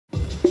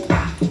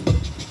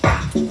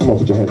Come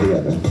on, put your hands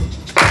together.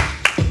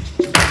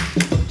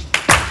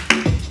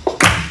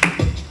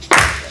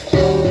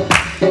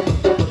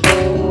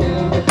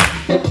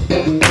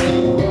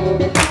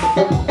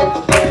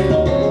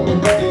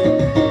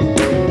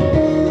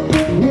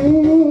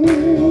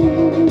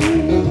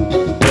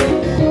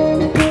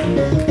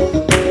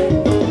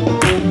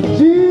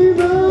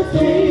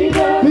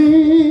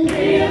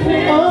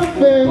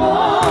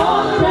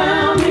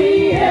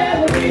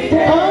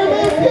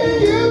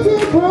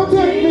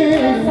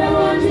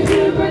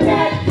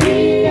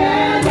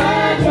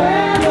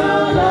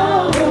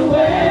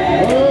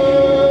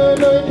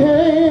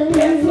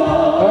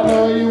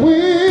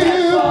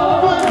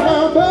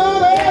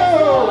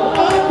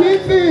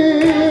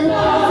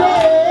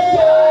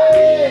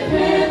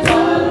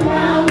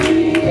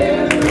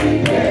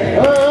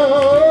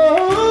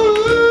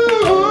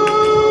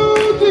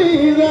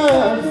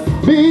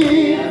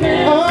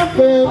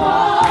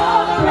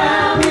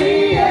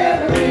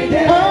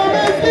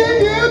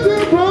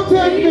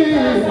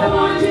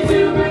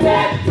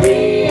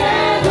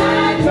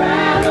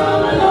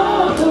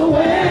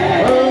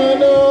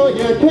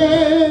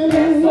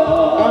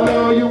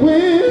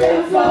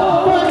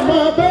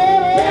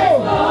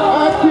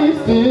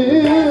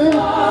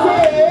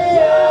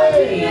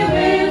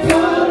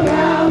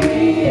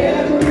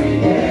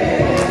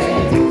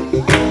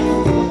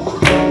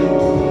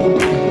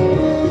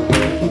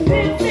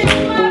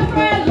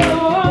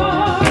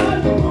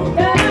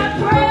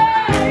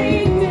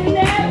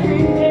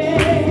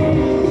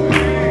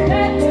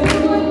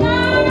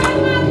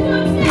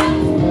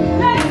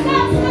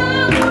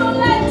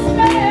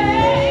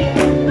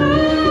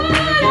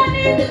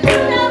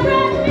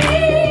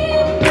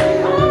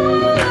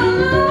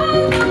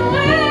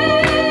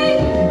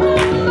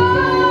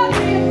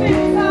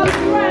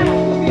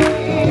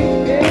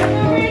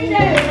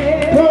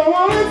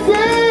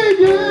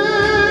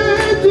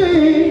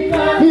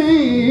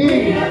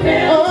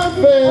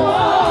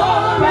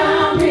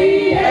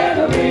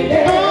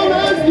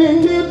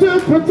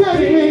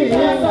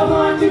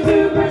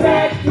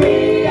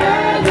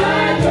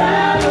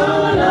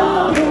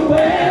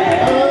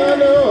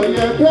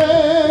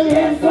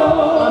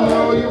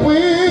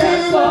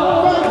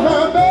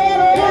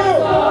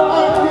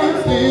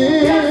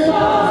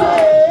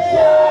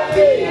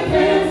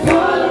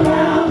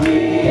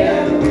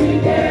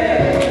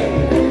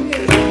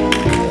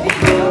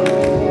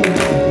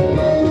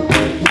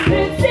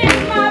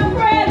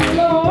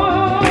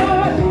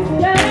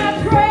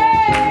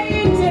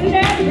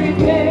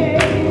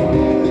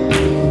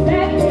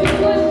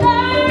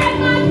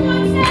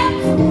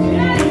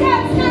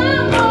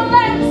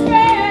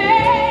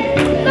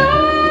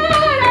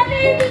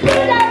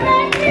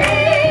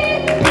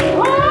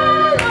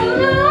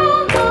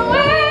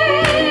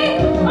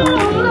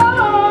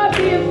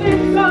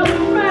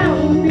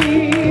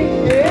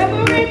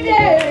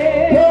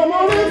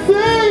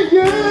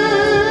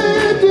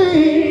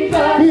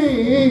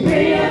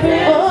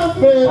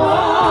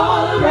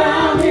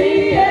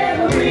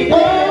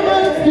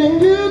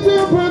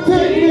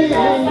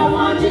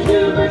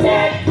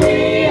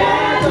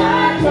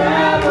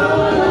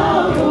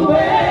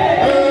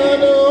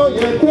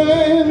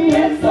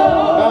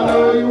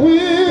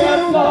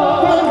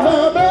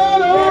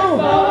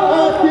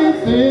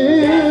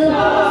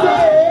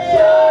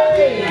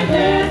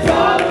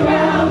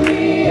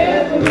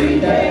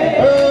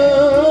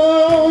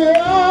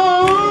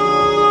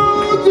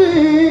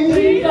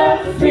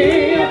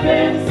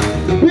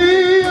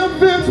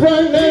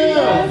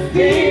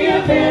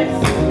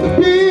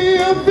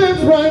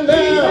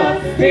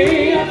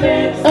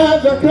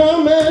 As I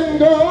come and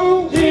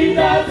go,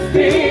 Jesus,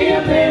 be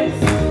a fence.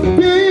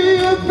 Be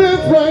a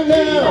fence right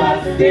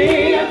now. Jesus,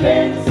 be a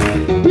fence.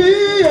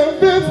 Be a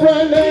fence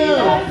right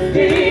now.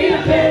 Jesus, be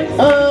a fence.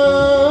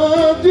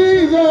 Oh,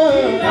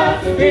 Jesus.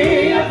 Jesus,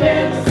 be a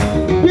fence.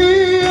 Be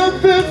a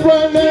fence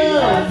right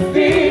now. Jesus,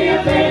 be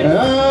a fence.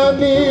 I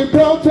need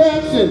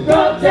protection.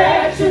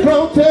 Protection.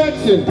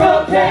 Protection.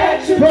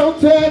 Protection.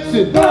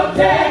 Protection.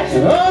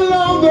 Protection.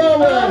 Along the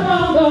way.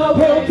 Along the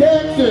way.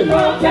 Protection.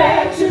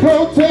 Protection.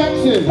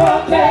 Protection.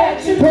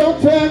 Protection.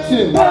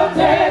 Protection.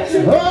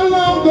 Protection.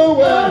 Along the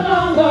way.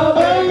 Along the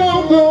way.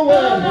 Along the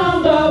way.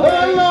 Along the way.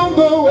 Along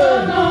the way. Along the way.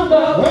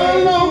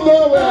 Along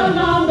the way.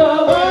 Along the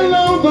way.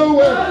 Along the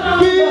way.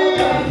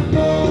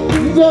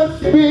 Jesus,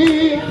 be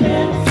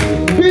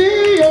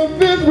a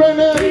fence right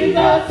now.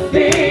 Jesus,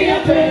 be a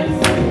fence.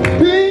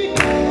 Be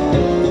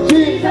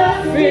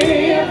Jesus, be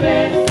a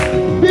fence.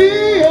 Be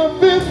a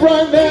fence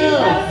right now.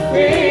 Jesus,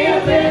 be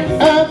a fence.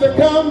 As I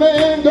come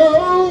and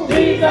go.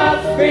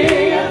 Jesus, be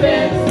a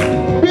fence.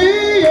 Be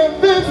a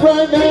fence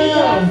right now.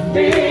 Jesus,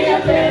 be a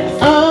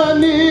fence. I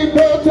need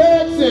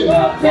protection.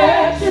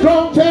 Protection.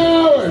 Strong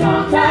tower.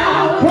 Strong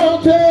tower.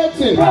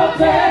 Protection.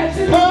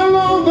 Protection.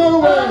 Along the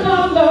way.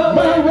 Along the way.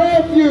 My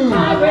refuge.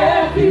 My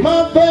refuge.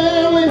 My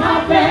family. My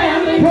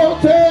family.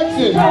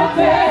 Protection.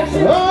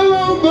 Protection.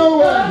 Along the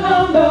way.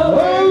 Along the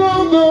way.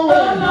 Along the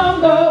way.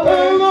 Along the way.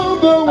 Along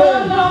the way.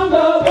 Along the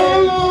way.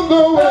 Along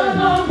the way.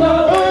 Along the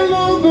way.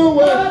 Along the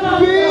way.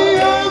 Be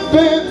a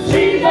fence.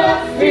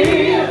 Jesus, be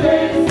a fence.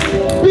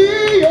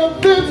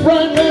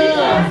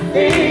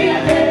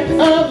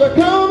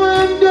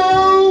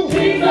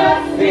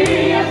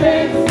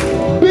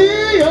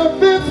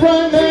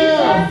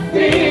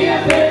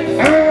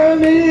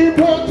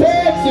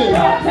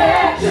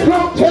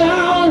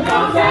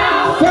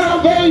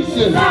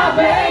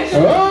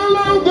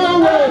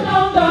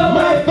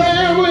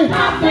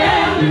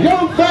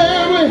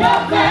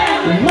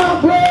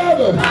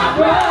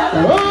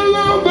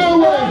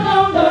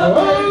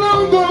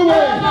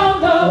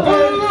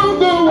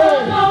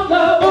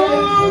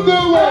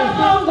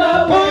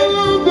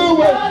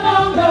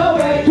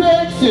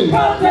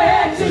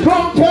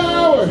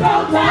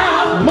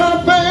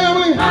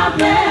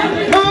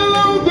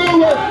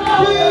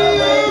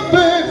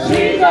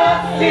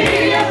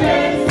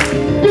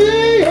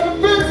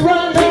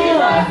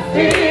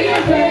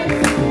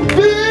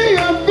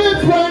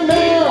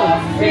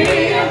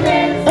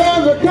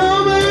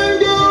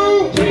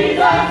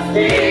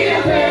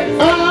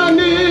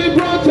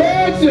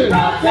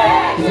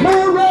 protection,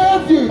 my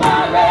refuge,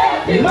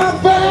 my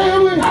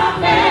family,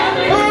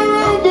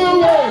 along the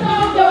way,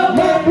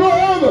 my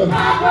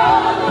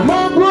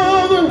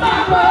brother,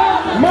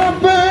 my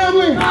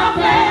family,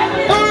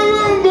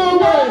 along the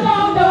way,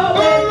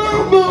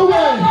 along the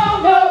way,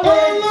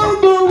 along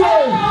the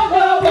way,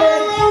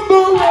 along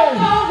the way,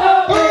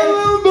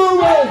 along the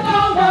way,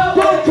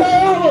 strong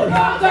tower,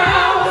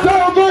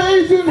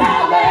 salvation,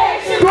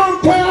 strong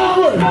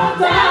tower,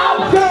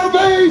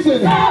 salvation,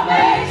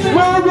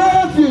 my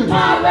refuge,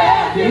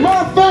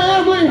 my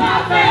family,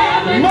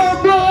 my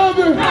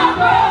brother,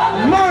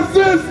 my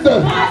sister,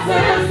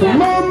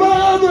 my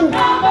mother,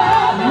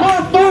 my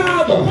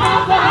father,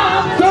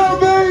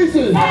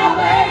 salvation,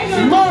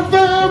 my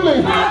family,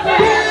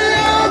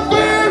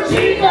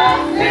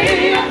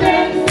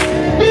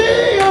 be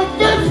a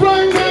fence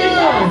right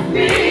now,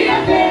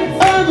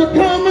 as I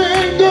come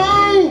and go,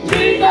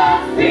 be a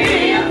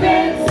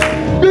fence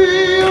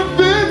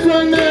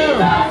right now,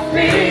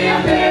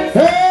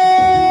 hey,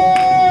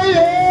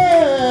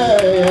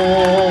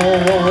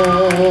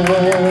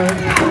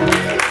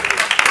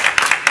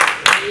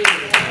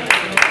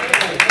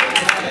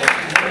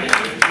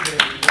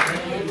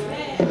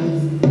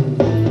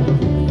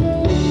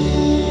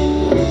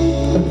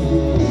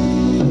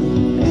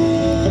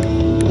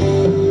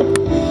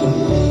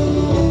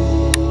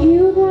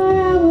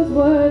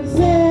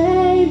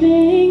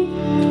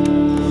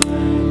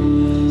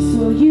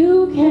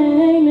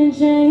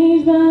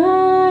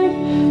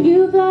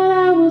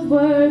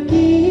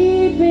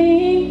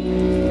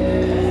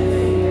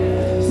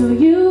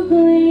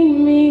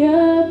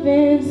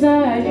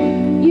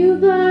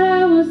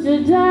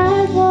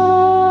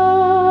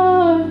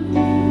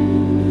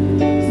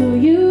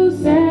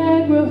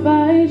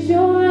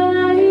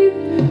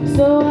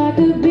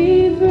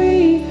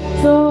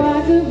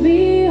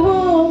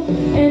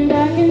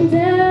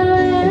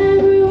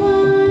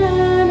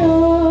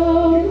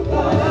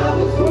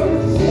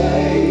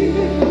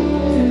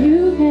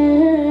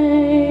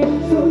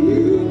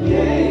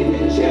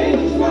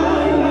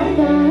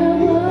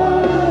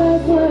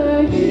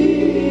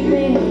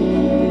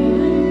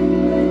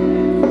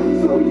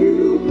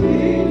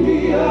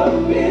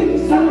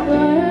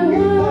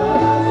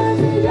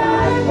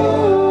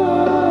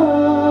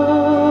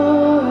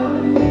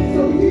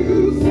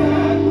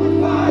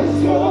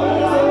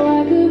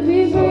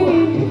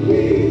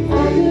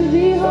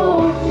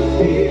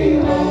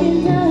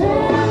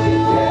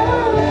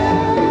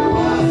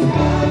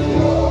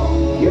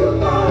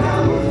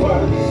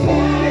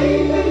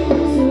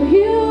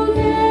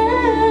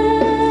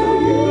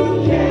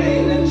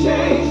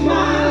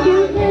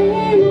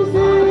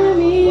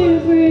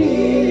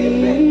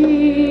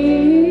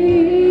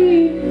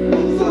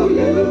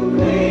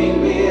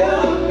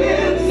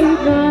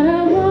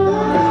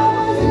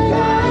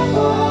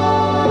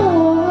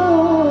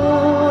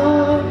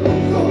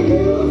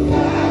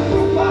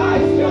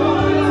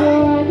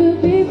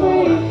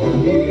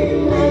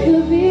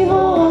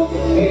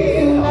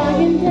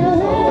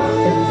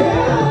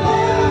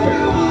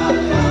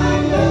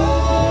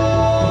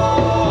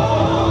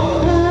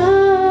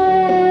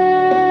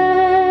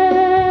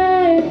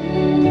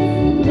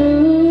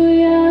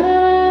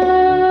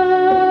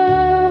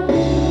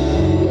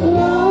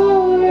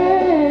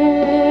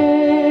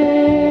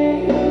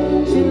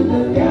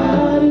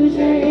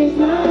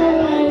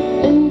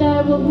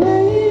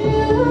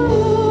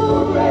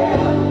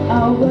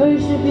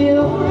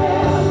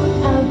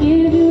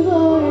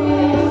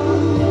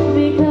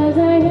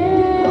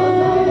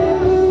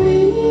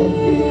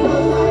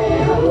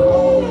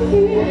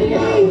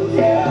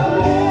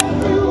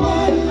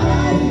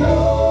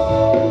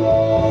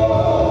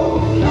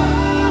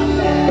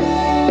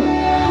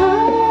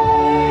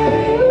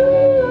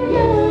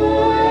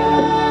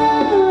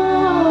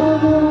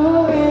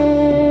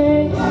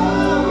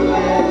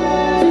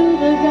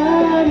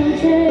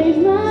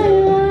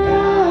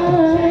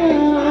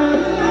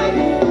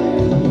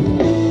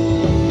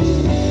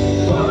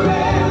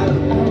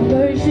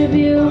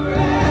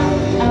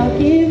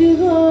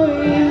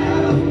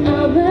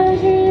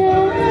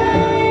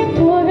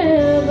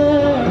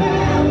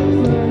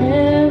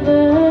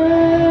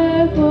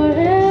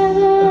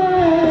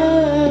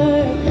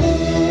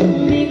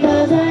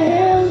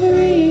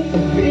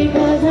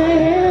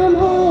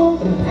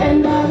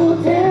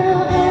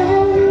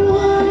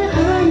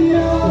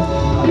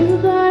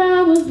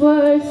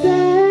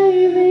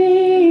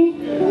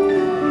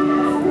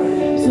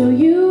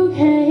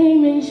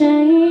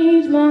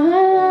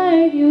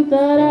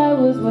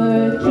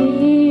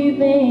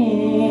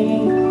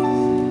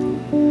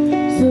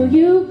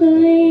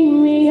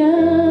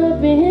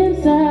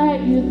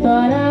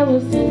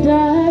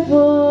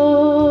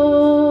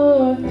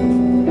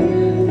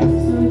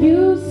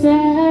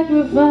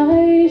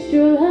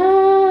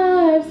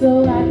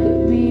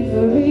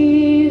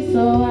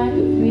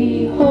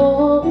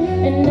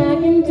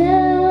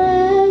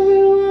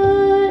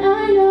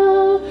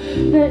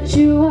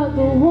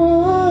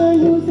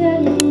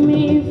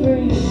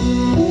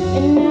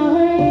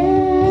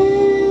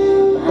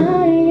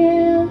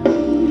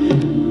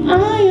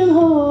 I am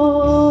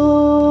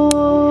whole.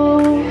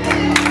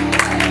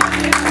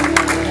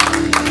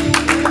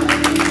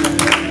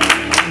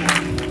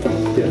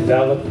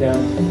 them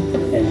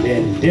and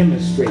then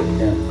demonstrate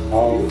them,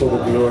 all for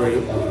the glory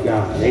of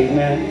God.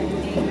 Amen.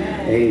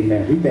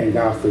 Amen. We thank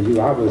God for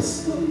you. I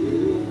was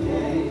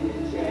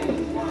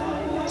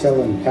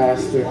telling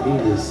Pastor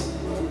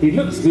he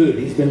looks good.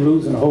 He's been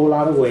losing a whole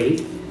lot of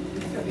weight.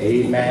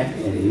 Amen.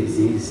 And he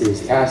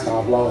says, Pastor,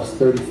 I've lost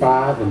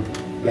 35 and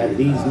got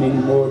these many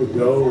more to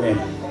go.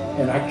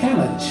 And I kind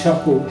of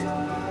chuckled,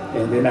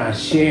 and then I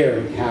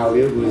shared how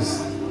it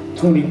was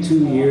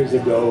 22 years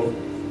ago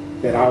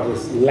that I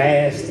was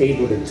last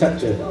able to touch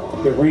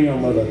the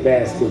rim of a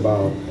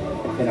basketball.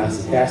 And I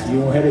said, Pastor, you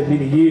don't have that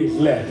many years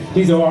left.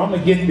 He said, oh, I'm going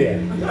to get there.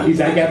 He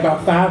said, I got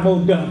about 5 more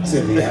dunks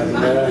in me. I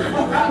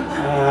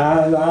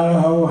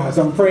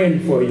said, I'm praying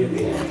for you.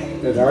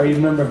 Because I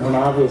remember when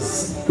I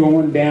was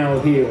going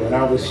downhill and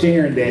I was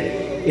sharing that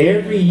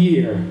every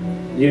year,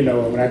 you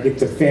know, when I get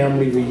to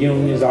family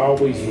reunions, I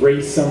always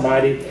race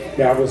somebody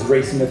that I was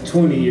racing the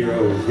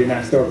 20-year-olds. Then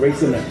I start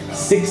racing the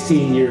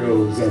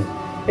 16-year-olds.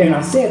 And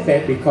I said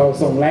that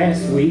because on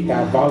last week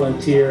I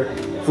volunteered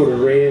for the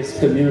Reds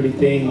community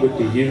thing with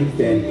the youth,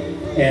 and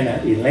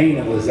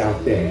Elena was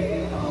out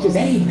there. She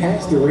said, hey,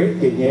 Pastor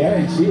Rick,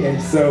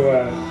 and so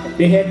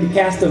they had the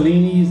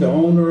Castellinis, the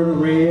owner of the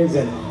Reds,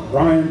 and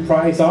Brian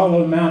Price, all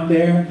of them out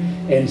there.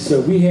 And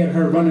so we had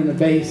her running the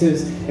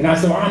bases, and I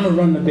said, well, I'm gonna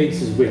run the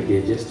bases with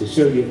you just to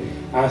show you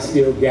I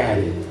still got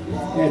it.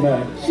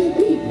 And she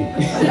beat me.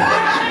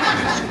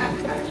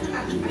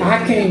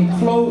 I came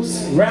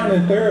close,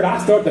 rounding third, I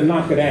started to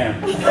knock her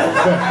down.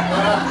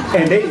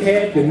 And they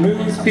had the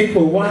news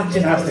people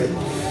watching. I said,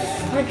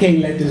 I can't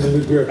let this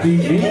little girl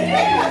beat me.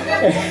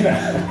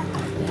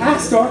 And I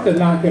started to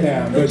knock her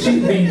down, but she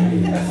beat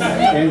me.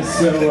 And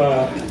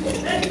so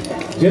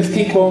just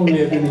keep on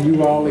living, and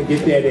you all will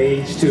get that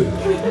age too.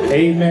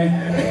 Amen.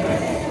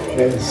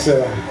 And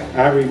so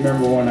I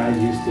remember when I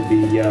used to be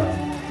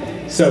young.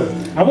 So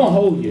I won't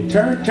hold you.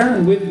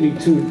 Turn with me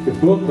to the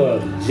book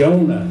of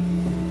Jonah.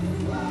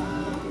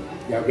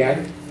 Y'all got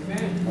it?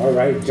 Amen. All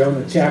right,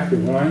 Jonah chapter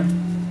 1.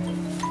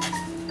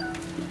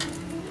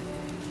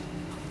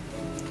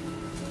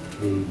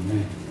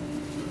 Amen.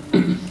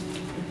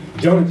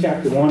 Jonah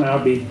chapter 1,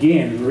 I'll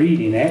begin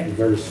reading at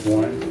verse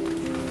 1.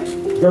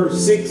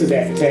 Verse 6 of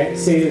that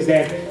text says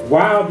that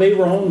while they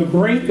were on the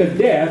brink of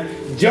death,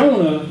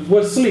 Jonah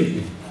was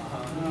sleeping.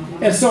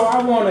 And so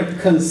I want to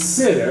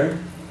consider,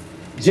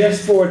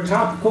 just for a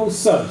topical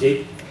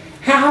subject,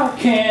 how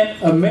can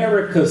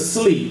America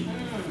sleep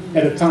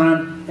at a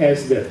time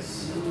as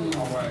this?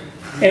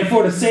 And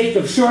for the sake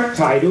of short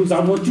titles, I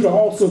want you to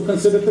also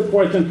consider the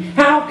question,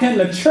 how can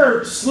the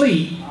church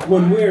sleep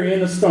when we're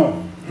in a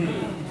storm?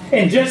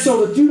 And just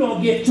so that you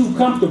don't get too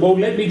comfortable,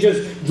 let me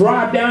just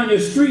drive down your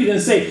street and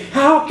say,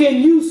 how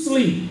can you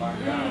sleep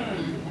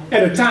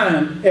at a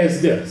time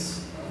as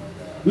this?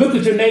 Look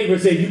at your neighbor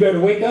and say, you better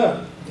wake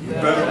up.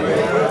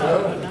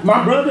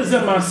 My brothers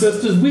and my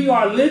sisters, we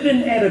are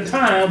living at a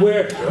time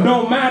where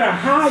no matter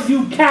how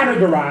you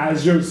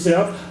categorize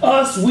yourself,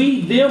 us,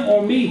 we, them,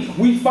 or me,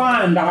 we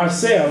find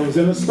ourselves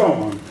in a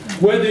storm.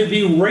 Whether it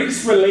be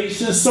race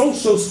relations,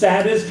 social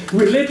status,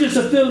 religious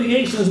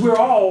affiliations, we're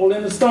all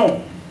in a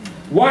storm.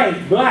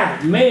 White,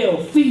 black,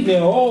 male,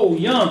 female, old,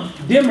 young,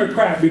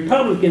 Democrat,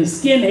 Republican,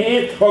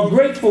 skinhead, or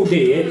Grateful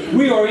Dead,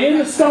 we are in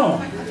a storm.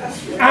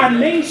 Our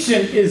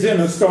nation is in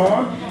a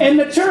storm, and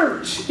the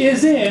church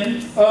is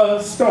in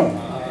a storm.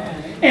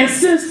 And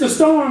since the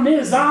storm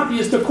is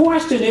obvious, the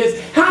question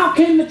is, how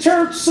can the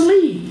church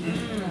sleep?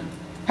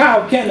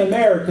 How can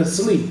America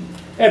sleep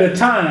at a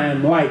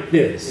time like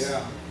this?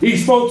 Yeah.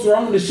 These folks were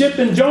on the ship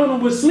and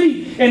Jonah was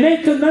asleep, and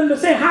they couldn't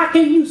understand, how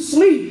can you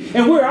sleep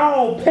and we're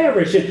all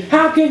perishing?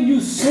 How can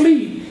you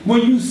sleep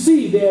when you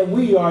see that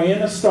we are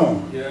in a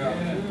storm?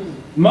 Yeah.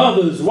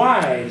 Mothers,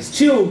 wives,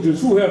 children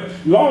who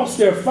have lost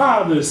their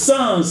fathers,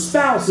 sons,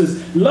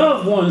 spouses,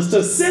 loved ones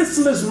to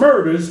senseless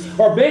murders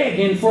are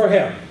begging for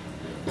help.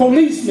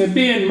 Policemen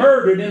being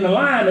murdered in the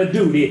line of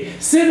duty.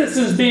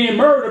 Citizens being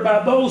murdered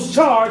by those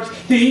charged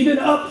to even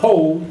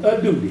uphold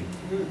a duty.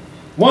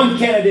 One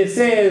candidate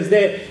says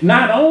that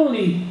not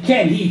only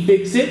can he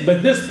fix it,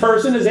 but this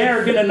person is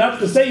arrogant enough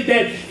to say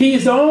that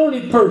he's the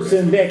only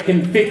person that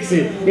can fix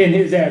it in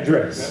his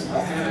address.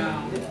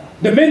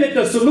 The minute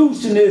the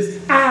solution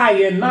is I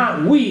and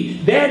not we,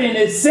 that in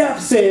itself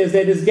says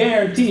that it's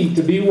guaranteed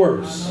to be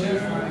worse.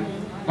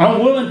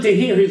 I'm willing to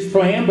hear his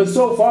plan, but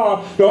so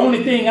far the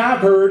only thing I've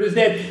heard is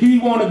that he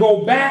want to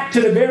go back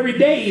to the very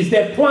days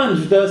that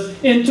plunged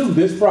us into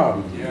this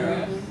problem.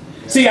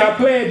 See, our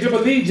Pledge of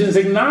Allegiance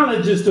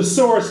acknowledges the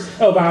source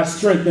of our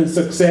strength and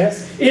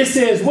success. It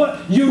says,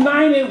 what?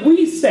 United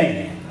we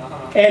stand,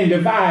 and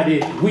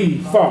divided we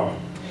fall.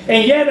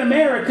 And yet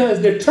America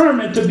is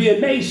determined to be a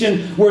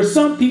nation where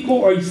some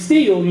people are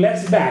still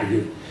less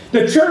valued.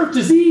 The church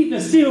is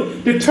even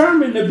still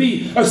determined to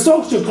be a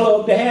social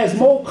club that has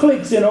more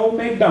cliques than old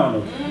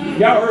McDonald's.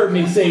 Y'all heard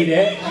me say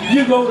that.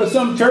 You go to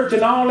some church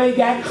and all they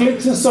got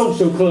cliques and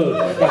social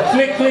clubs.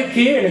 A click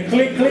here and a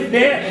click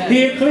there.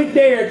 Here click,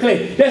 there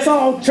click. That's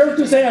all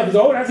churches have.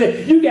 So I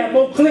said, you got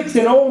more cliques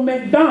than old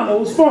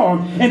McDonald's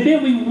farm. And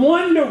then we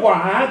wonder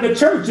why the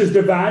church is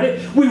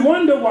divided. We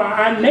wonder why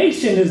our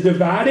nation is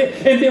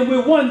divided. And then we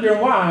wonder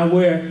why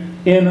we're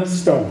in a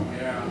storm.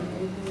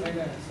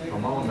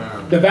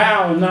 The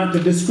vow not to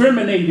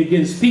discriminate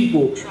against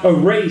people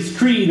of race,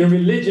 creed, and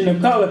religion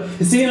of color,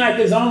 it seems like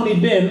there's only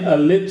been a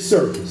lip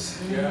service.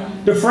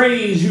 The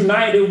phrase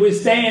united we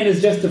stand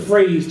is just a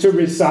phrase to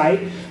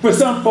recite. For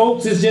some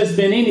folks, it has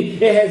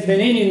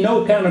been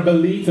no kind of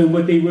belief in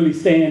what they really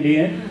stand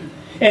in.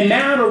 And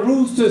now the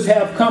roosters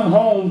have come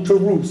home to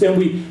roost, and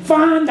we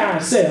find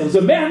ourselves,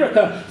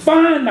 America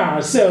find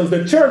ourselves,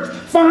 the church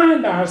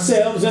find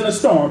ourselves in a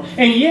storm.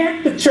 And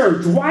yet the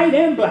church, white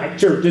and black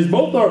churches,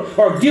 both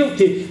are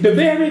guilty. The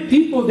very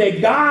people that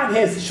God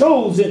has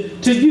chosen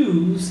to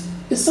use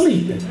is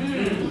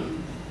sleeping.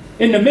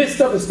 In the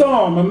midst of a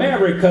storm,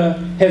 America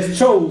has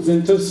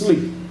chosen to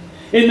sleep.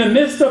 In the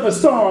midst of a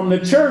storm, the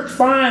church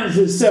finds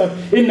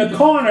itself in the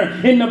corner,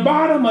 in the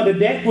bottom of the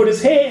deck with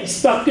its head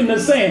stuck in the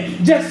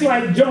sand, just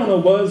like Jonah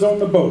was on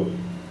the boat.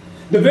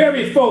 The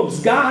very folks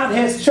God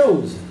has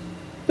chosen,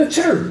 the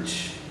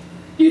church,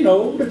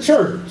 the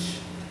church,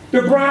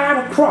 the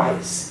bride of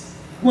Christ.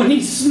 When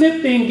he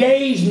slipped the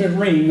engagement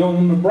ring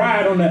on the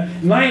bride on the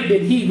night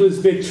that he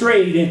was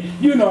betrayed, and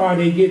you know how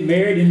they get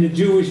married in the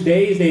Jewish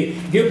days, they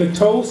give a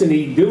toast and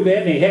they do that,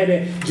 and they had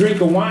a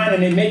drink of wine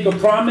and they make a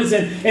promise,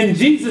 and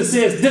Jesus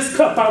says, this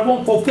cup I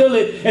won't fulfill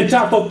it until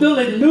I fulfill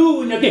it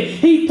new and again.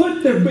 He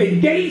put the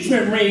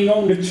engagement ring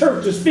on the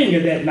church's finger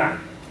that night,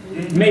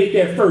 made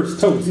that first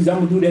toast. He said,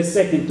 I'm going to do that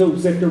second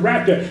toast at the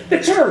rapture.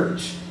 The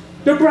church,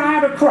 the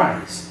bride of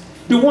Christ.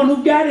 The one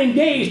who got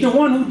engaged, the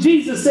one who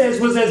Jesus says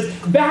was as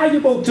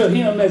valuable to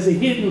him as a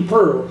hidden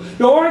pearl.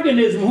 The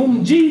organism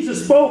whom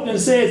Jesus spoke and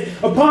says,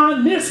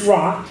 upon this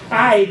rock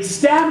I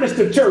establish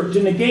the church,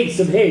 and the gates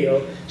of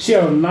hell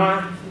shall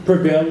not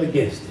prevail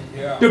against it.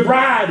 Yeah. The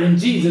bride in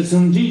Jesus,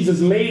 whom Jesus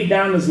laid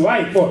down his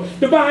life for.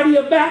 The body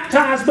of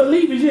baptized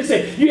believers.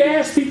 You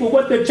ask people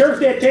what the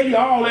church, they tell you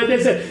all that.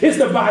 They say, it's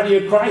the body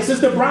of Christ.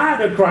 It's the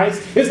bride of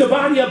Christ. It's the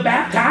body of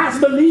baptized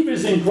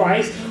believers in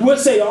Christ. We'll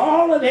say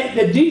all of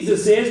that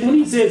Jesus says when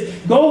he says,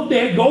 go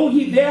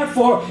ye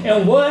therefore,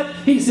 and what?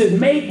 He says,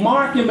 make,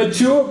 mark, and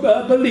mature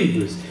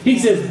believers. He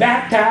says,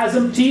 baptize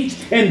them, teach,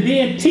 and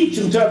then teach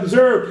them to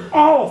observe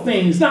all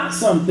things, not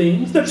some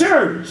things. The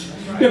church.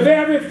 The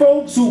very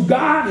folks who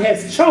God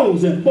has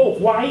chosen, both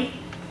white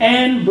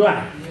and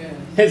black,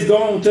 has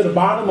gone to the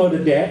bottom of the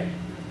deck,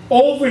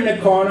 over in the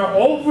corner,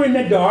 over in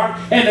the dark,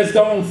 and has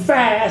gone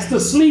fast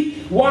asleep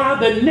while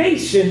the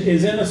nation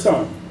is in a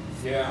storm.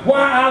 Yeah.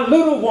 While our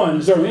little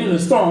ones are in the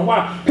storm,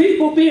 while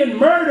people being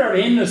murdered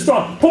in the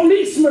storm,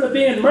 policemen are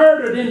being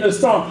murdered in the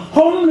storm,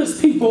 homeless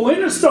people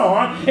in the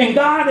storm, and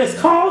God has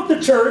called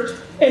the church,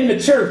 and the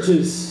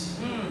churches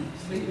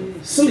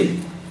sleep.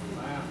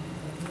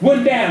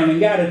 Went down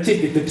and got a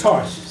ticket to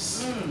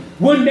Tarshish.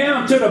 Went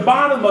down to the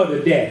bottom of the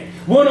deck.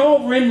 Went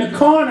over in the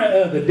corner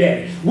of the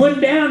deck.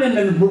 Went down in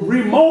the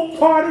remote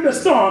part of the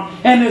storm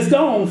and has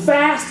gone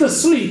fast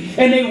asleep.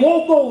 And they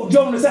woke old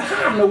Jonah and said,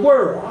 how in the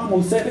world? I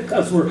almost said the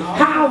cuss word.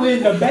 How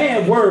in the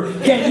bad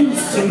word can you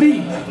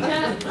sleep?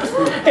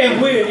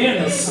 And we're in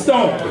a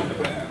storm.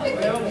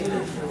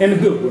 And the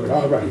good word.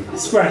 All right.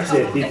 Scratch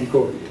that, Deacon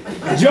Corey.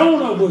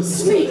 Jonah was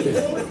sleeping.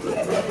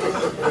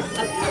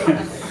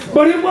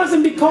 But it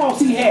wasn't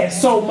because he had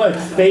so much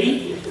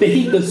faith that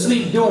he could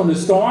sleep during the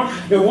storm.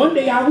 And one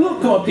day I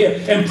will come up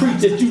here and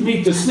preach that you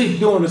need to sleep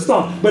during the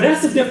storm. But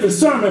that's a different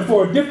sermon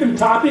for a different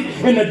topic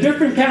and a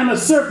different kind of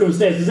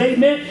circumstances.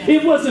 Amen?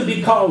 It wasn't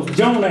because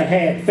Jonah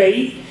had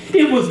faith.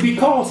 It was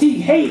because he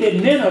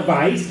hated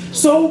Ninevites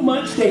so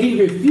much that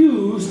he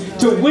refused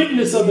to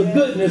witness of the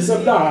goodness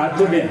of God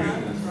to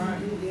them.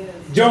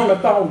 Jonah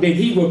thought that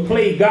he would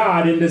play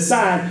God and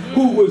decide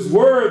who was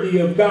worthy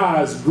of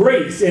God's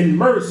grace and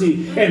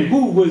mercy and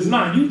who was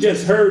not. You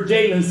just heard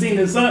Jalen sing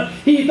the song.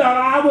 He thought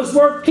I was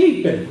worth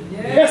keeping.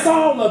 Yeah. That's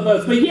all of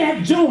us. But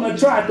yet Jonah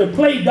tried to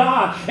play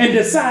God and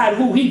decide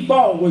who he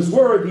thought was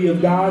worthy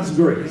of God's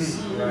grace.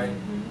 Right.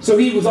 So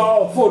he was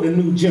all for the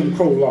new Jim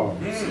Crow laws.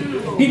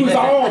 He was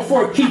all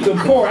for keeping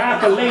poor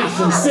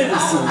Appalachian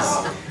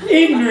citizens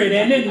ignorant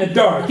and in the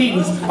dark. He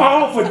was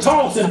all for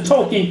tossing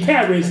token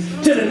carrots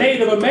to the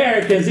Native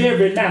Americans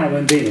every now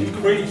and then.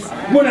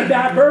 When a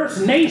diverse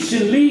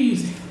nation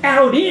leaves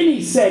out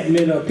any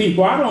segment of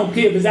people, I don't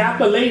care if it's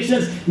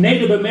Appalachians,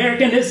 Native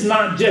American, it's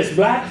not just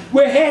black,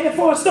 we're headed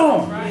for a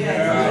storm.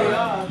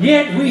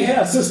 Yet we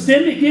have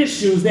systemic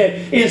issues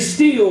that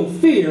instill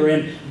fear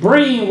and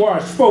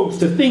brainwash folks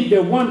to think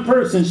that one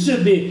person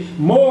should be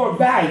more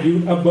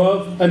valued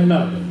above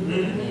another.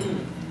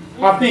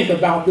 I think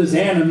about this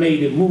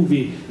animated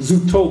movie,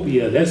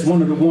 Zootopia. That's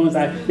one of the ones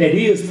that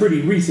is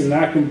pretty recent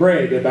that I can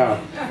brag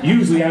about.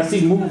 Usually I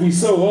see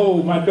movies so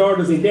old, my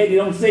daughter say, Daddy,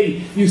 don't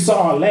say you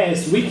saw it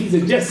last week. He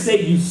said, just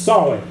say you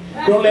saw it.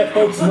 Don't let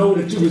folks know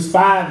that you was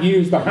 5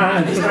 years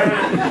behind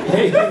time.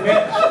 Hey,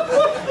 man.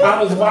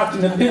 I was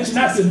watching the picture and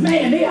I said,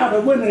 man, they ought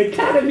to win an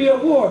Academy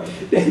Award.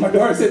 Then my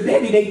daughter said,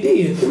 Daddy, they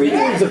did 3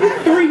 years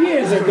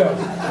ago.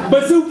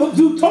 But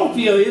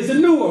Zootopia is a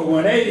newer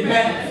one,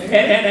 amen.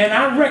 And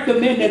I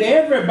recommend that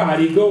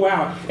everybody go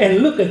out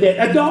and look at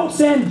that.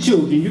 Adults and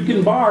children, you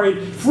can borrow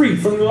it free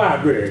from the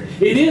library.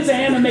 It is an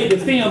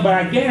animated film, but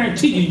I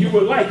guarantee you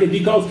will like it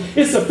because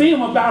it's a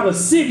film about a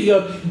city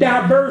of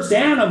diverse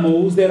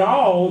animals that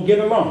all get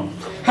along.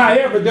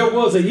 However, there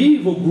was an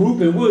evil group,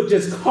 and we'll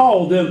just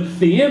call them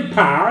the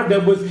Empire,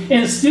 that was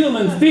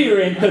instilling fear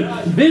and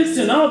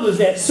convincing others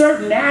that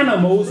certain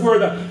animals were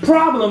the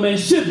problem and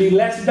should be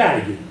less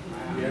valued.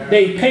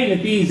 They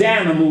painted these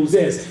animals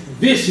as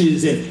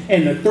vicious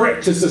and a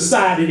threat to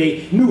society.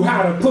 They knew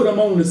how to put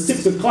them on the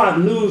 6 o'clock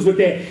news with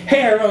their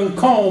hair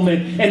uncombed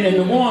and then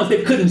the ones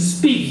that couldn't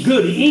speak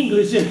good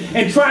English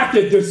and tried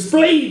to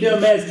display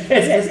them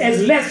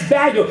as less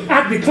valuable.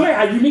 I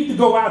declare you need to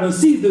go out and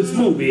see this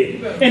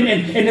movie. And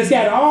it's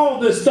got all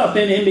this stuff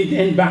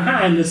in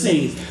behind the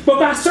scenes. But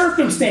by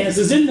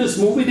circumstances in this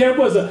movie, there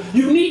was a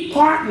unique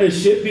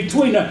partnership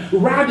between a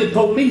ragged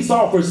police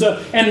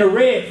officer and the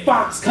red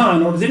fox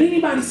con artist. Did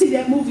anybody see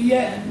that movie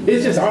yet?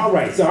 It's just all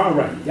right. So all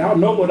right. Y'all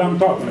know what I'm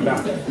talking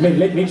about.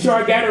 Make sure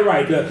I got it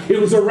right. It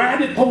was a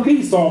ragged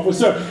police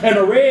officer and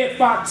a red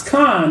fox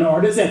con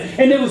artist.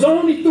 And it was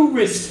only through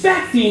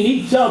respecting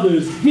each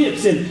other's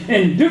gifts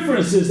and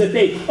differences that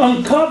they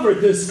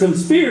uncovered this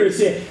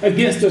conspiracy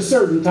against a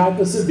certain type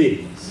of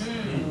civilians.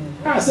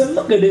 I said,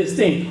 look at this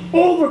thing.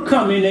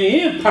 Overcoming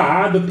the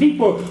empire, the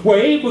people were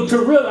able to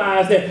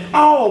realize that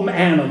all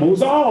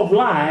animals, all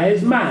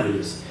lives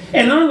matters.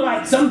 And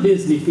unlike some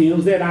Disney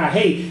films that I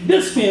hate,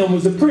 this film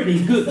was a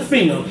pretty good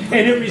film.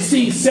 And it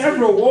received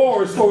several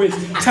awards for its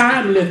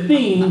timely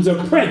themes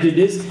of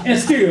prejudice and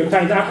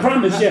stereotypes. I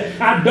promise you,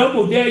 I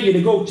double dare you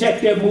to go check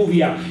that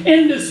movie out.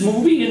 In this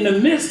movie, in the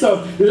midst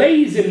of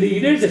lazy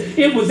leaders,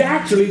 it was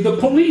actually the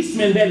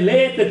policeman that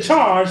led the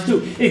charge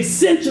to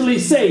essentially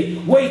say,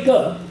 wake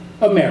up,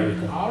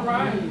 America. All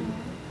right.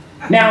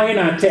 Now in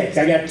our text,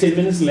 I got 10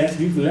 minutes left.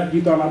 You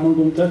thought I wasn't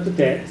going to touch the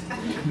text.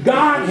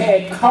 God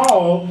had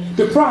called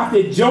the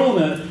prophet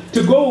Jonah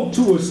to go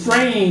to a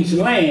strange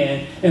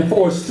land and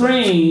for a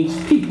strange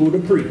people to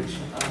preach.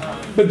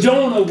 But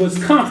Jonah was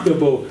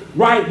comfortable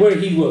right where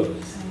he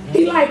was.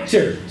 He liked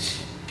church.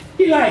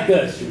 He liked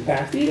ushering,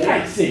 Pastor. He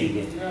liked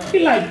singing. He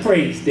liked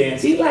praise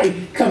dance. He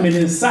liked coming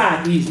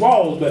inside these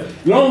walls, but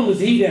as long as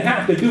he didn't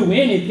have to do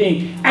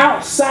anything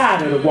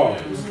outside of the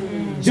walls.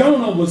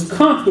 Jonah was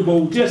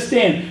comfortable just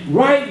staying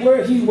right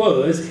where he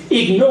was,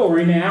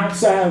 ignoring the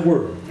outside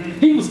world.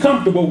 He was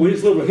comfortable with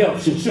his little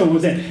health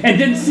insurance and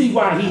didn't see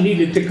why he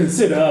needed to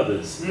consider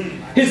others.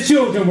 His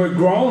children were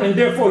grown and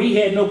therefore he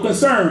had no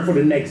concern for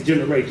the next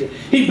generation.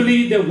 He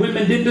believed that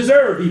women didn't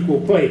deserve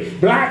equal play.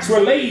 Blacks were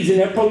lazy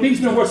and that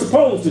policemen were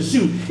supposed to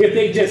shoot if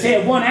they just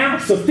had 1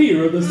 ounce of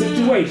fear of the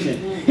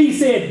situation. He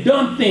said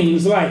dumb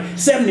things like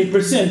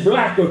 70%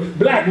 black or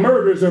black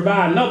murders are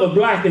by another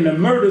black and the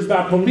murders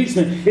by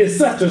policemen is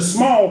such a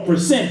small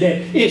percent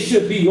that it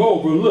should be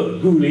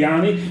overlooked,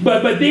 Giuliani.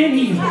 But then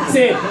he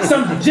said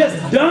something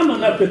just dumb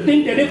enough to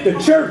think that if the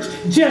church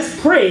just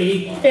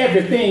prayed,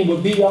 everything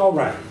would be all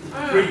right.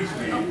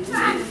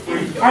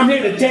 I'm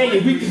here to tell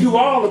you, we can do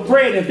all the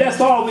praying. If that's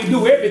all we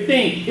do,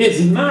 everything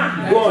is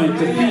not going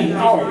to be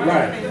all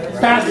right.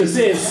 Pastor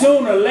says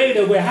sooner or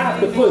later we'll have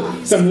to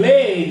put some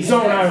legs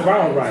on our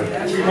all right.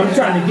 I'm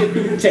trying to get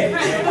through the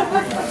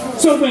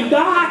text. So when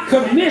God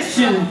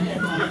commissioned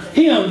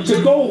him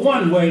to go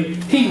one way,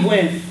 he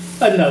went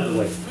another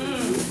way.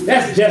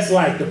 That's just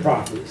like the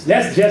prophets.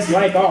 That's just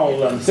like all of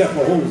them, except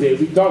for Hosea.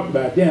 We talked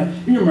about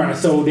them. You remember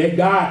I told that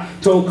God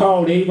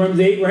called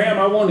Abraham,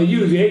 I want to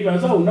use you.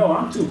 Abraham said, oh no,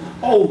 I'm too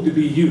old to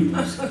be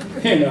used.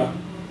 You know.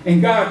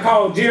 And God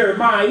called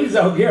Jeremiah.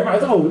 Jeremiah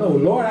said, oh no,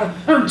 Lord,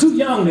 I'm too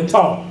young to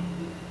talk.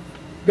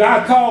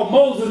 God called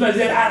Moses and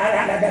said,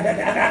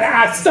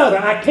 I stutter,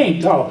 I can't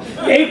talk.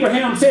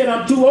 Abraham said,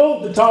 I'm too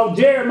old to talk.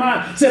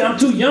 Jeremiah said, I'm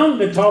too young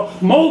to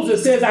talk.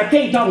 Moses says, I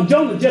can't talk. And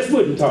Jonah just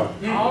wouldn't talk.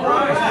 All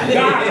right.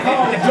 God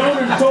called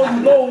Jonah and told him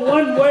to go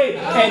one way,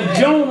 and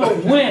Jonah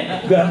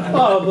went the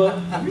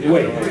other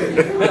way.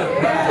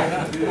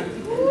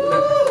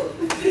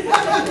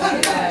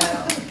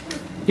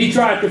 He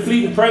tried to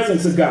flee the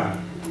presence of God.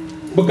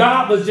 But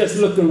God was just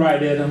looking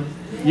right at him.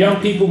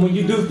 Young people, when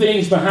you do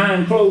things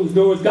behind closed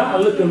doors,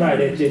 God looking right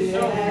at you.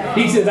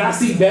 He says, I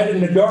see better in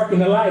the dark and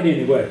the light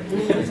anyway.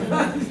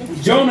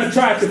 Jonah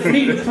tried to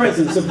flee the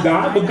presence of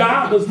God, but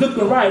God was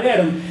looking right at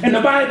him. And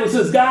the Bible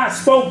says God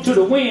spoke to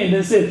the wind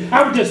and said,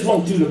 I just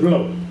want you to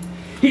blow.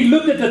 He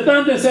looked at the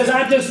thunder and says,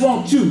 I just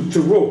want you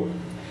to roar.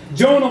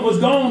 Jonah was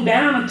going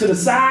down to the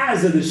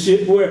sides of the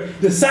ship where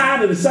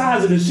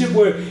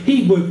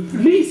he would at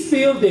least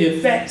feel the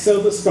effects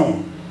of the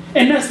storm.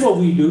 And that's what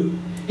we do.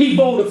 He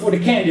voted for the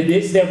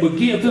candidates that would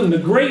give him the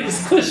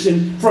greatest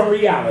cushion from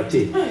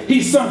reality.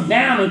 He sunk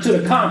down into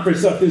the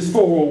comforts of his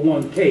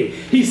 401k.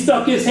 He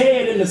stuck his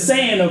head in the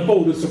sand of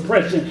voter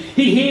suppression.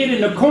 He hid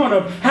in the corner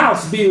of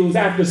House bills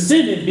after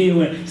Senate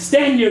bill and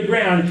stand your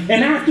ground.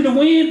 And after the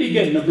wind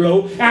began to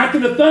blow, after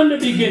the thunder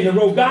began to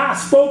roll, God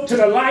spoke to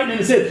the lightning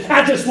and said,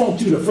 I just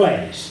want you to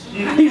flash.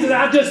 He said,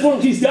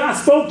 God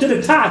spoke to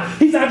the tide.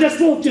 He said, I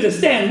just want you to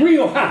stand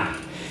real high.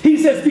 He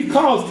says,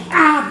 because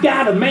I've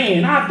got a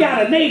man, I've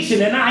got a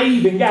nation, and I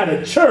even got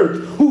a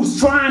church who's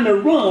trying to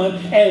run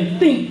and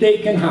think they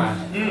can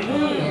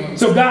hide.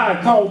 So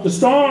God called the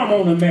storm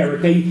on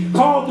America. He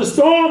called the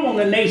storm on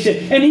the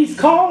nation, and he's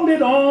called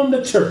it on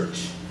the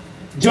church.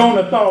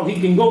 Jonah thought he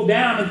can go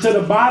down into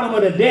the bottom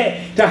of the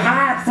deck to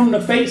hide from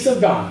the face of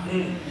God.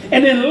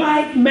 And in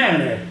like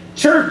manner,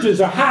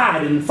 churches are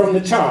hiding from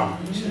the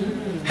charge,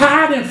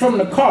 hiding from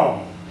the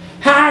call,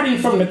 hiding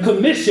from the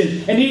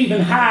commission, and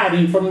even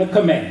hiding from the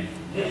command.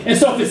 And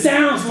so if it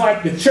sounds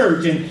like the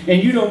church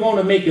and you don't want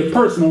to make it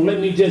personal,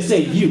 let me just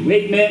say you,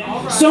 amen.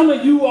 Right. Some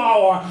of you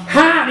all are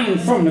hiding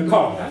from the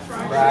call,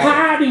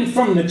 hiding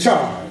from the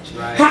charge,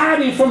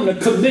 hiding from the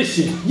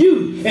commission.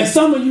 You, and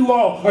some of you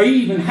all are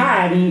even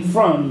hiding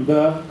from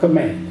the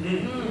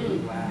command.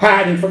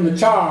 Hiding from the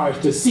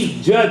charge to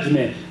seek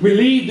judgment,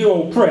 relieve the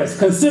oppressed,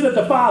 consider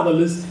the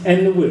fatherless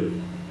and the widow.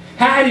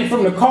 Hiding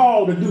from the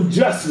call to do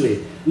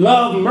justly,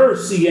 love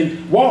mercy,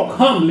 and walk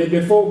humbly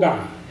before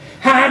God.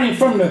 Hiding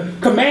from the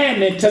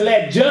commandment to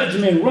let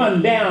judgment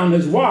run down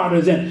as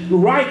waters and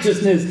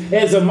righteousness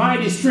as a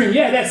mighty stream.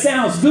 Yeah, that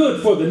sounds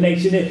good for the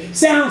nation. It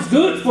sounds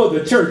good for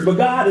the church, but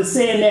God is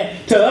saying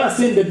that to us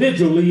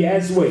individually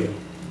as well.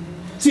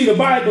 See, the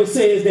Bible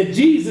says that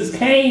Jesus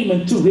came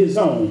into his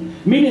own,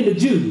 meaning the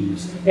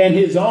Jews, and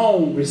his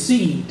own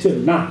received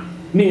him not,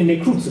 meaning they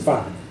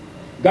crucified him.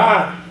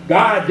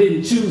 God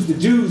didn't choose the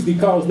Jews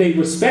because they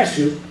were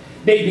special.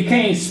 They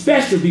became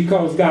special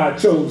because God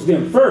chose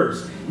them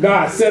first.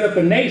 God set up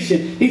a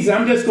nation. He said,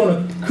 I'm just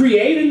going to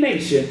create a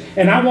nation,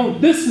 and I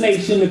want this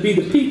nation to be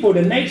the people,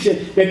 the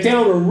nation that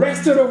tell the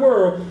rest of the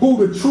world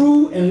who the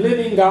true and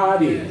living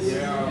God is.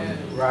 Yeah.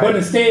 Right. But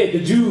instead,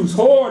 the Jews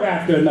whored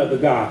after another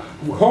God,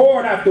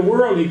 whored after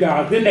worldly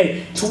gods. Then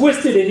they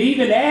twisted and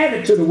even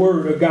added to the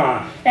word of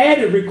God,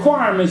 added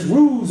requirements,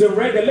 rules, and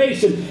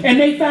regulations, and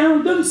they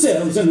found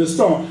themselves in the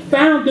storm,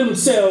 found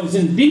themselves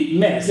in deep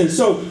mess. And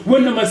so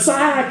when the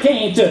Messiah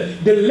came to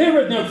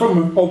deliver them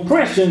from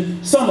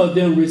oppression, some of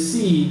them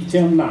received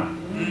him not.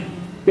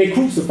 They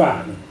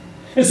crucified him.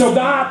 And so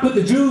God put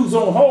the Jews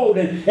on hold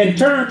and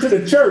turned to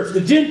the church, the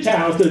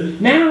Gentiles, to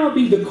now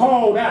be the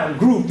called out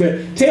group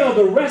to tell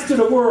the rest of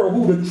the world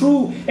who the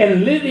true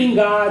and living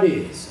God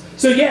is.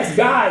 So yes,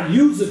 God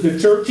uses the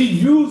church. He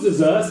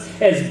uses us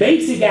as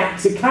basic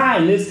acts of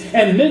kindness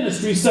and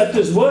ministry such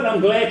as what? I'm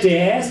glad you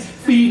asked.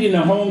 Feeding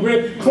the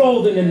hungry,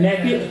 clothing the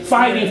naked,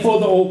 fighting for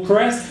the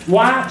oppressed.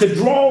 Why?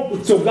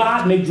 So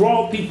God may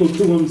draw people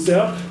to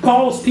himself,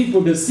 cause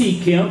people to seek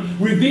him,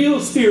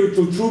 reveal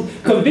spiritual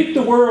truth, convict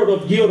the world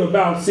of guilt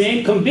about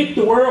sin, convict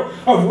the world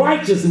of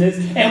righteousness.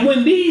 And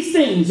when these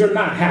things are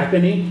not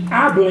happening,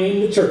 I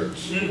blame the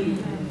church.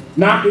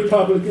 Not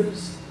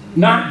Republicans,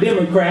 not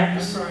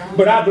Democrats,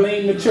 but I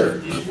blame the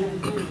church.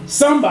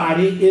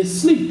 Somebody is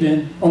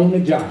sleeping on the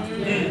job.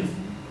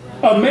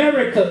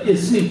 America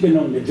is sleeping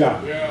on the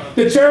job.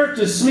 The church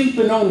is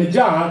sleeping on the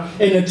job,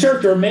 and the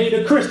church are made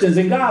of Christians.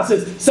 And God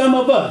says, some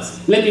of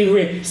us, let me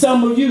read,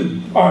 some of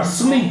you are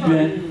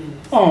sleeping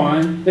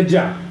on the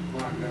job.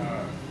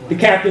 The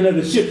captain of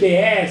the ship, they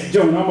asked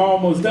Jonah, I'm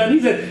almost done.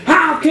 He said,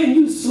 how can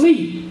you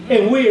sleep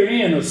and we're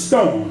in a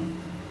storm?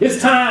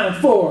 It's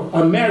time for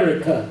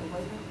America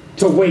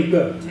to wake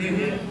up.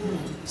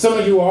 Some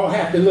of you all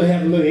have a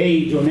little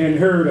age on there and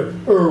heard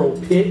of Earl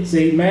Pitts,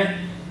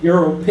 amen?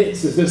 Earl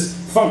Pitts is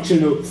this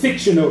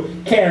fictional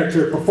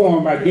character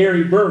performed by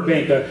Gary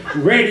Burbank, a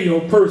radio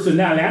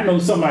personality. I know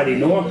somebody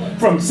know him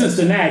from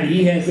Cincinnati.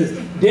 He has this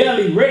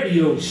daily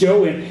radio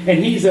show, and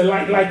he's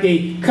like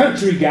a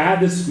country guy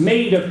that's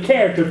made of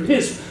character.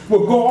 Pitts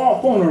will go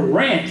off on a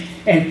rant,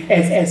 and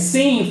as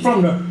seen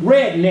from the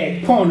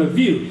redneck point of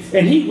view,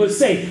 and he would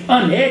say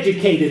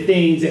uneducated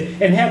things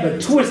and have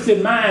a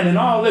twisted mind and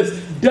all this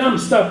dumb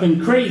stuff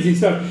and crazy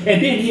stuff,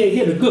 and then he'll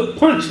hit a good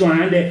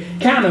punchline that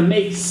kind of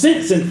makes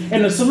sense,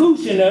 and the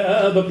solution,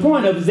 the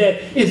point of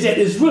it is that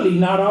it's really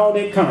not all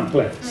that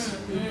complex.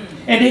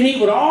 And then he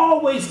would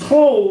always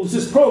close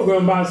his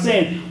program by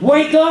saying,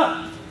 wake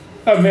up,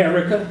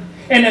 America.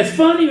 And as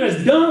funny or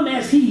as dumb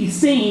as he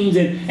sings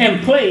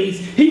and plays,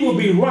 he will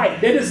be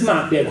right that it's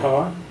not that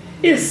hard.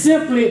 It's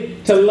simply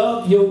to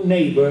love your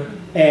neighbor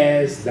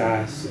as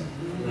thyself.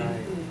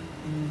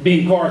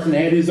 Ben Carson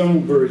had his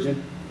own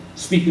version.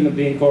 Speaking of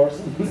Ben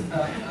Carson,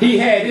 he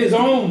had his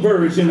own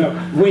version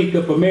of Wake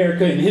Up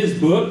America in his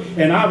book,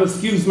 and I was,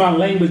 excuse my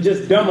language,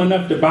 just dumb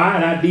enough to buy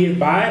it. I did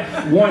buy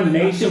it, One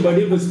Nation, but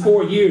it was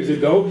 4 years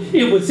ago.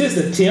 It was his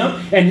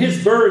attempt and his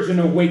version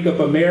of Wake Up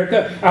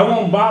America. I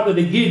won't bother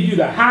to give you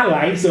the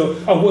highlights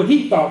of what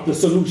he thought the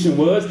solution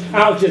was.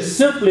 I'll just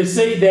simply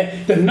say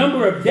that the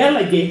number of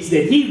delegates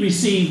that he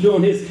received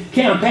during his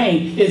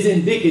campaign is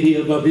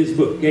indicative of his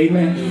book.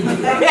 Amen.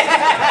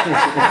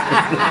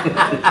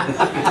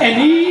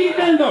 And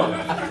even though,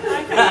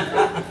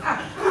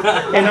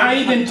 and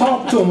I even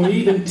talked to him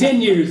even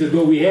 10 years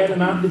ago, we had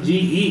him out to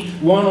GE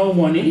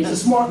one-on-one, and he's a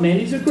smart man,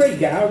 he's a great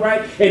guy,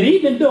 right? And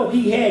even though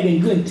he had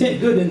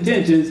good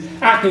intentions,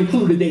 I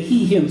concluded that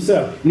he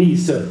himself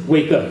needs to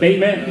wake up.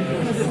 Amen?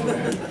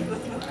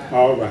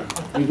 All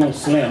right, we won't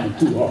slam him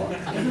too hard.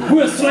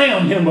 We'll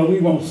slam him, but we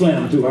won't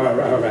slam him too hard.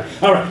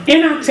 All right.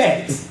 In our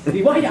text,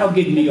 why y'all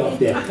getting me off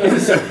there?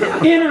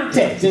 In our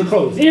text, in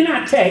close, in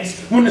our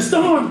text, when the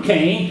storm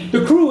came,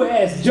 the crew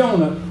asked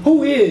Jonah,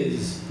 "Who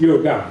is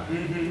your God?"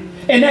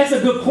 And that's a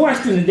good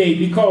question today,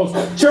 because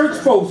church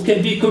folks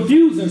can be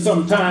confusing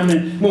sometimes.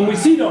 And when we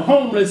see the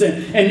homeless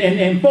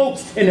and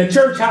folks in the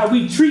church, how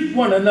we treat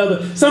one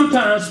another,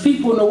 sometimes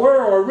people in the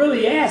world are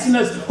really asking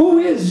us, who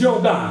is your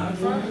God?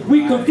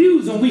 We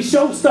confuse them. We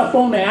show stuff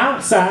on the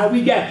outside.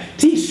 We got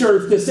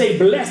t-shirts that say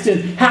blessed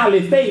and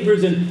highly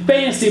favored, and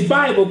fancy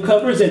Bible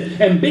covers,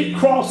 and big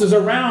crosses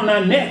around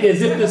our neck,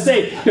 as if to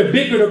say the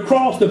bigger the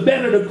cross, the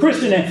better the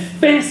Christian, and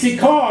fancy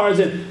cars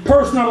and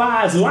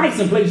personalized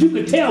license plates. You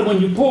could tell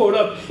when you pulled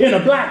up in a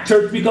black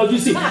church, because you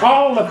see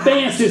all the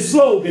fancy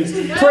slogans,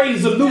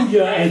 praise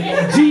hallelujah, and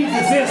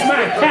Jesus is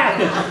my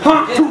captain,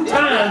 honk 2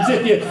 times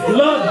if you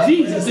love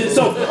Jesus. And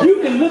so you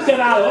can look at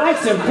our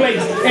license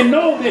plates and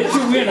know that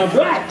you're in a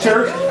black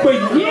church,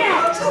 but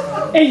yet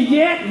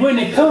when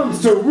it comes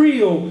to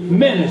real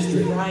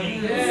ministry,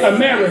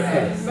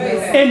 America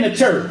and the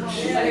church,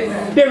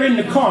 they're in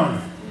the corner,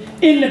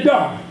 in the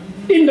dark,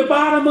 in the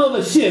bottom of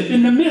a ship,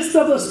 in the midst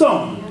of a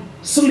storm,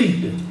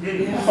 sleeping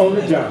on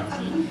the job.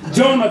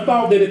 Jonah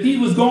thought that if he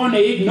was going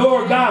to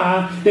ignore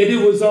God, that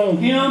it was on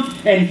him,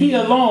 and he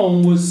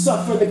alone would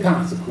suffer the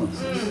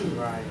consequences.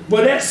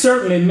 Well, that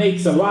certainly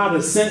makes a lot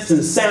of sense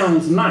and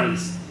sounds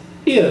nice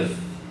if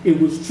it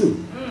was true.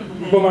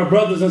 But my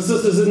brothers and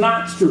sisters, it's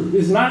not true.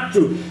 It's not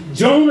true.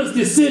 Jonah's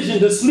decision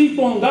to sleep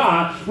on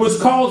God was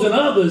causing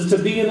others to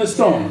be in a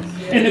storm.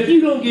 And if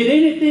you don't get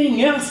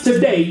anything else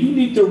today, you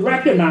need to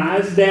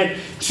recognize that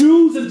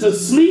choosing to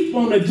sleep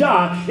on the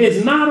job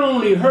is not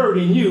only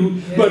hurting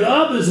you, but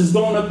others is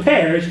going to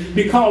perish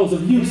because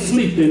of you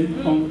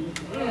sleeping on,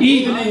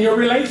 even in your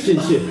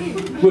relationship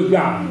with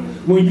God.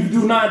 When you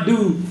do not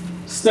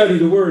study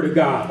the Word of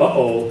God,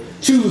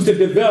 choose to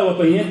develop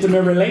an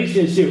intimate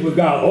relationship with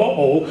God,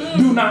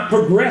 do not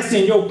progress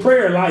in your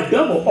prayer life,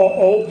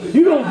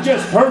 you don't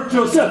just hurt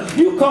yourself,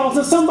 you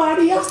causing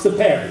somebody else to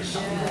perish.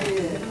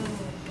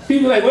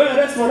 People are like, well,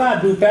 that's what I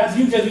do, Pastor.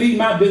 You just leave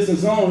my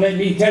business alone, let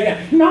me tell you.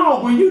 No,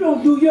 when you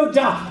don't do your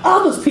job,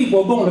 others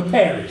people are going to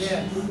perish.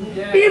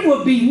 It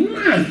would be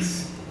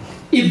nice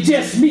if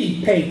just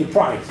me paid the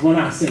price when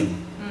I sing,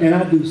 and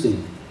I do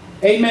sing.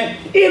 Amen.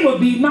 It would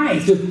be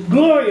nice if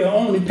Gloria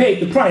only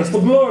paid the price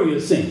for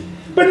Gloria's singing.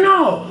 But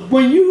no,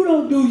 when you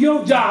don't do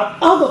your job,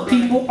 other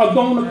people are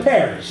going to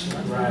perish.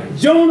 Right.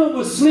 Jonah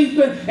was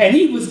sleeping, and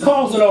he was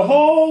causing a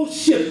whole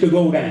ship to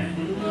go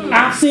down.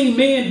 I've seen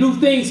men do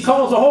things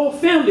cause a whole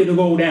family to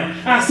go down.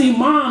 I've seen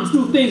moms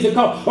do things that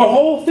cause a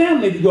whole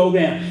family to go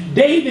down.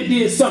 David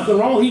did something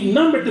wrong. He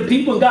numbered the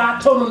people, and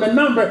God told him the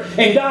number,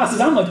 and God says,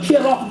 I'm going to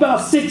kill off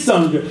about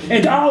 600.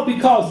 And all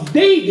because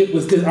David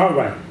was this. All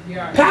right.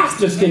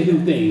 Pastors can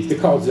do things to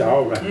cause it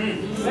all right.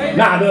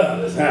 Not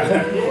us.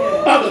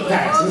 Other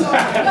pastors.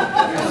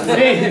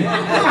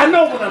 I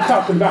know what I'm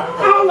talking about.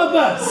 All of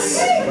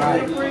us.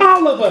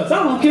 All of us.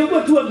 I don't care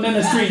what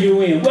ministry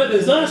you're in. Whether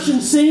it's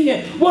ushering,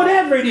 singing,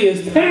 whatever it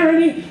is,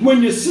 parenting,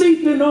 when you're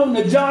sleeping on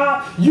the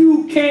job,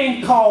 you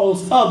can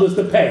cause others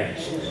to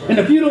perish. And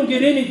if you don't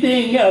get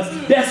anything else,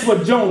 that's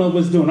what Jonah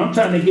was doing. I'm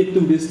trying to get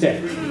through this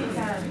text.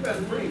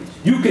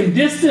 You can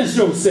distance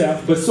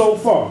yourself, but so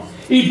far.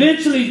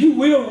 Eventually, you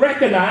will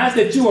recognize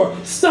that you are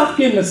stuck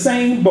in the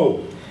same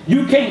boat.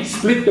 You can't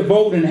split the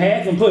boat in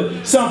half and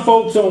put some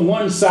folks on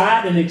one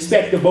side and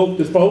expect the boat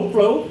to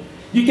float.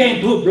 You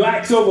can't put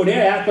blacks over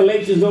there,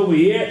 Appalachians over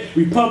here,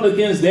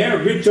 Republicans there,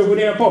 rich over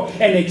there, poor,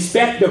 and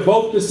expect the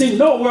boat to sink.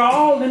 No, we're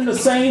all in the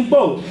same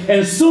boat.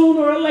 And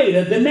sooner or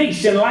later, the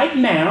nation like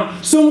now,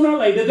 sooner or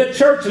later, the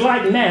church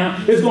like now,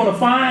 is going to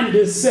find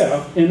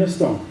itself in a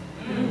storm.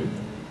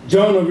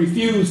 Jonah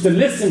refused to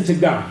listen to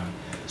God.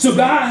 So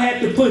God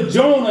had to put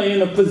Jonah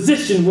in a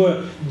position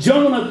where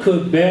Jonah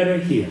could better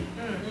hear.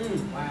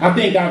 I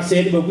think I've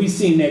said it, but we've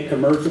seen that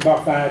commercial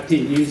about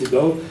 5-10 years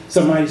ago.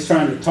 Somebody's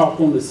trying to talk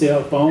on the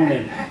cell phone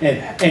and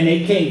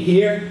they can't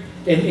hear.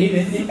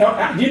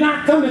 And you're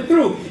not coming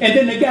through. And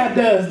then the guy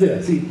does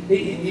this.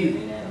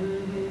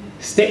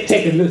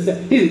 Take a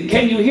listen.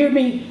 Can you hear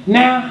me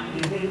now?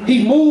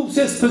 He moves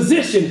his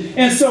position.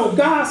 And so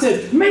God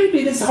says,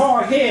 maybe this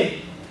hard head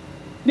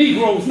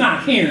Negro's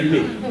not hearing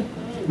me.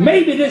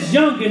 Maybe this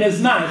youngin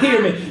is not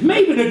hearing me.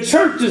 Maybe the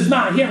church is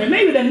not hearing me.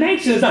 Maybe the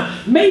nation is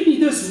not. Maybe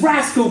this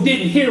rascal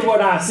didn't hear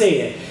what I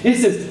said. It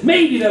says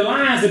maybe the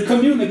lines of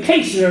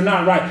communication are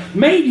not right.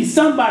 Maybe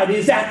somebody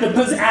is out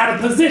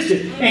of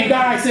position. And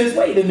God says,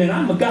 wait a minute,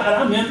 I'm a God.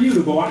 I'm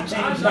immutable. I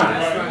change not.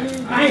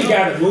 I ain't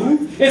got to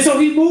move. And so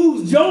he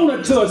moves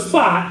Jonah to a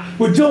spot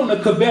where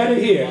Jonah could better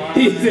hear.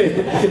 He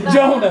said,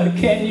 Jonah,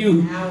 can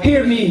you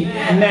hear me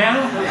now?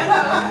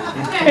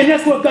 And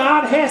that's what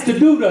God has to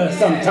do to us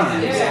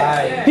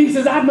sometimes. He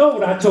says, I know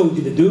what I told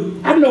you to do.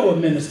 I know what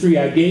ministry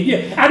I gave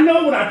you. I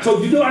know what I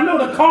told you to do. I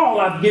know the call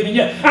I've given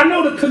you. I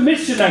know the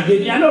commission I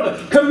give you. I know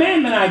the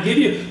commandment I give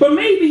you. But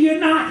maybe you're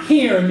not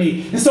hearing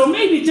me. And so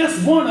maybe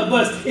just one of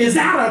us is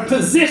out of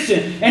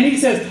position. And he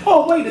says,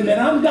 oh, wait a minute,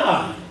 I'm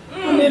God.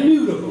 I'm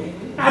immutable.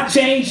 I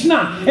change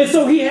not. And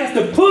so he has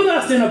to put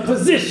us in a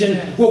position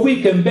where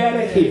we can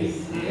better hear.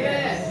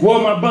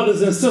 Well, my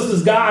brothers and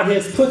sisters, God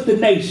has put the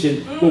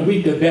nation where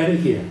we can better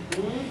hear.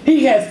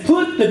 He has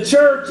put the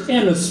church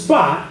in a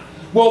spot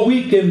where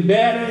we can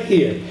better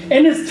hear.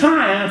 And it's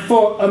time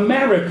for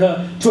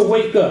America to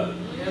wake up.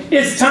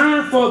 It's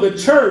time for the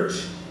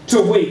church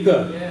to wake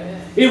up.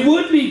 It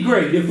would be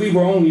great if we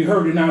were only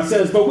hurting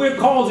ourselves, but we're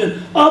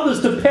causing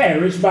others to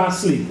perish by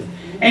sleeping.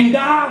 And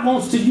God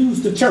wants to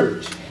use the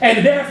church,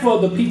 and therefore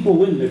the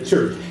people in the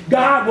church.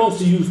 God wants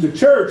to use the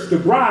church, the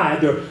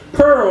bride, the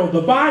pearl,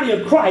 the body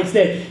of Christ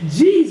that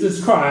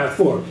Jesus cried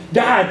for,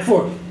 died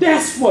for.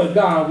 That's what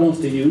God wants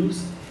to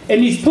use.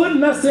 And he's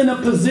putting us in a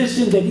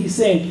position that he's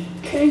saying,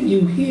 can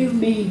you hear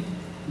me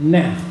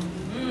now?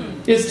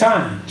 It's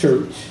time,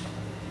 church.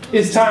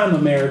 It's time,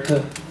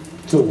 America,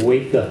 to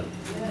wake up.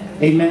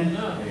 Amen.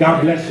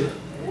 God bless you.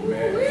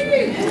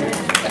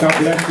 God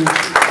bless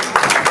you.